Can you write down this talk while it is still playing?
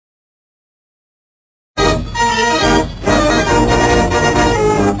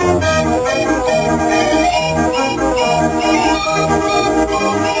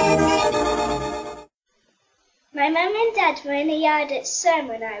yard at Sun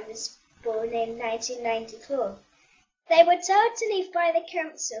when I was born in 1994. They were told to leave by the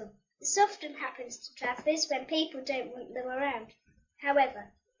council. This often happens to travellers when people don't want them around. However,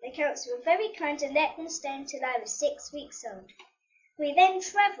 the council were very kind and let them stay until I was 6 weeks old. We then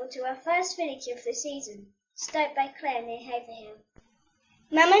travelled to our first village of the season, Stoke by Clare near Haverhill.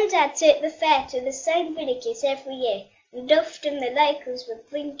 Mum and Dad took the fair to the same villages every year, and often the locals would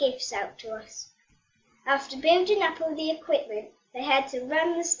bring gifts out to us. After building up all the equipment, they had to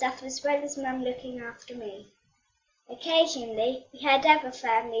run the stuff as well as Mum looking after me. Occasionally, we had other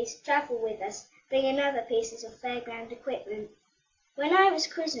families travel with us, bringing other pieces of fairground equipment. When I was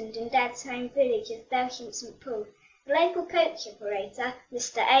christened in Dad's home village of Belsham St Paul, the local coach operator,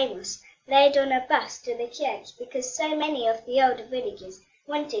 Mr Amos, laid on a bus to the church because so many of the older villagers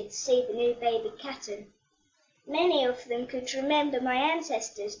wanted to see the new baby Catton. Many of them could remember my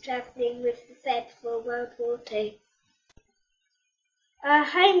ancestors travelling with the fair before World War II. Our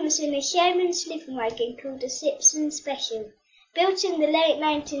home was in a showman's living wagon called a Simpson Special. Built in the late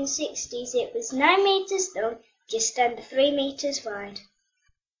 1960s, it was 9 metres long, just under 3 metres wide.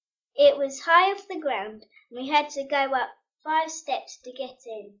 It was high off the ground, and we had to go up 5 steps to get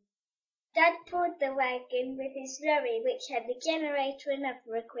in. Dad pulled the wagon with his lorry, which had the generator and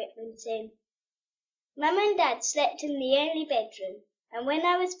other equipment in. Mum and Dad slept in the only bedroom, and when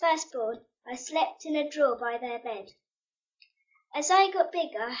I was first born, I slept in a drawer by their bed. As I got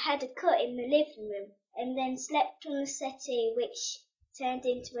bigger, I had a cot in the living room, and then slept on the settee, which turned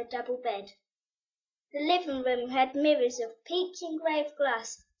into a double bed. The living room had mirrors of peach engraved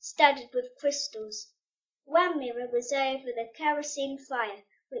glass, studded with crystals. One mirror was over the kerosene fire,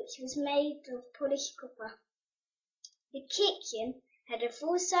 which was made of polished copper. The kitchen had a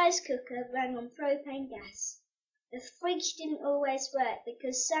full-size cooker run on propane gas. The fridge didn't always work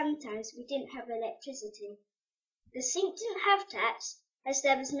because sometimes we didn't have electricity. The sink didn't have taps as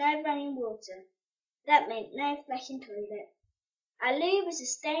there was no running water. That meant no flushing toilet. Our loo was a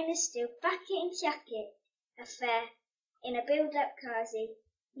stainless steel bucket and chucket affair in a build-up quasi.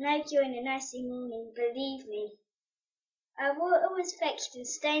 No during an icy morning, believe me. Our water was fetched in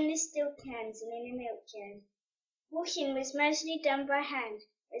stainless steel cans and in a milk jug. Washing was mostly done by hand,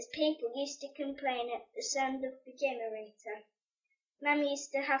 as people used to complain at the sound of the generator. Mum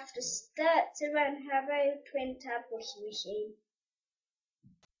used to have to start to run her old twin-tub washing machine.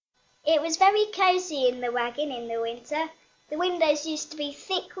 It was very cosy in the wagon in the winter. The windows used to be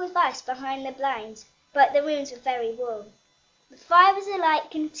thick with ice behind the blinds, but the rooms were very warm. The fire was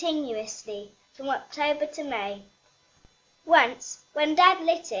alight continuously from October to May. Once, when Dad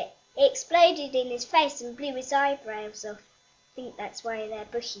lit it, it exploded in his face and blew his eyebrows off. I think that's why they're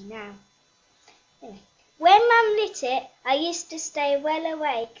bushy now. Anyway, when Mum lit it, I used to stay well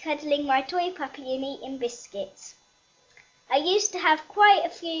away, cuddling my toy puppy and eating biscuits. I used to have quite a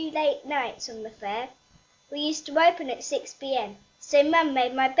few late nights on the fair. We used to open at 6 p.m, so Mum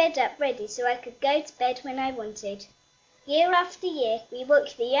made my bed up ready so I could go to bed when I wanted. Year after year, we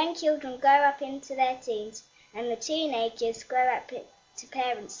watched the young children grow up into their teens, and the teenagers grow up to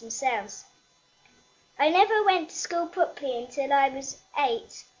parents themselves. I never went to school properly until I was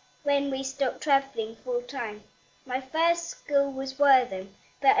 8, when we stopped travelling full time. My first school was Wortham,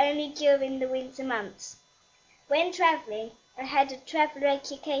 but only during the winter months. When travelling, I had a travel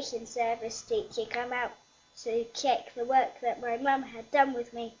education service teacher come out to check the work that my mum had done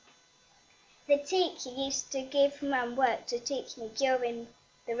with me. The teacher used to give Mum work to teach me during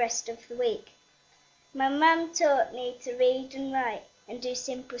the rest of the week. My mum taught me to read and write and do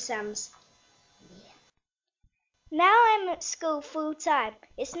simple sums. Now I'm at school full time.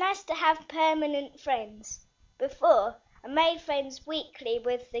 It's nice to have permanent friends. Before, I made friends weekly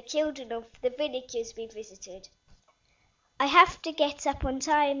with the children of the villages we visited. I have to get up on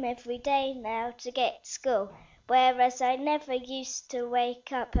time every day now to get to school, whereas I never used to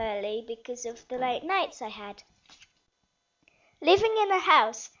wake up early because of the late nights I had. Living in a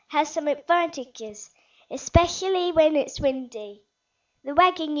house has some advantages, especially when it's windy. The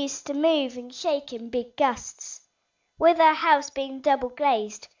wagon used to move and shake in big gusts. With our house being double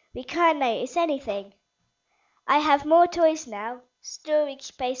glazed, we can't notice anything. I have more toys now. Storage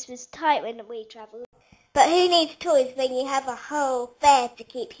space was tight when we travelled. But who needs toys when you have a whole fair to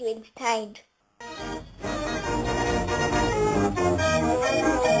keep you entertained?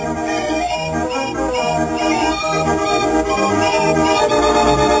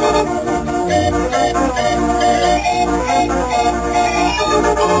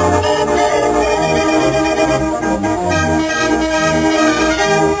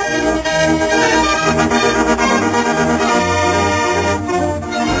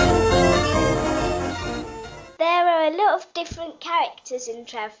 There are a lot of different actors in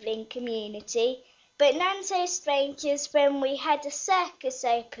travelling community, but none so strange as when we had a circus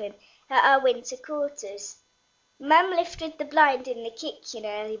open at our winter quarters. Mum lifted the blind in the kitchen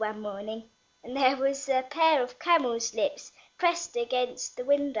early one morning, and there was a pair of camel's lips pressed against the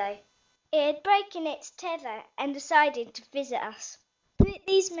window. It had broken its tether and decided to visit us. Put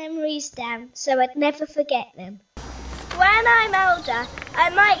these memories down so I'd never forget them. When I'm older,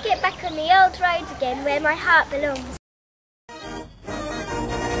 I might get back on the old road again where my heart belongs.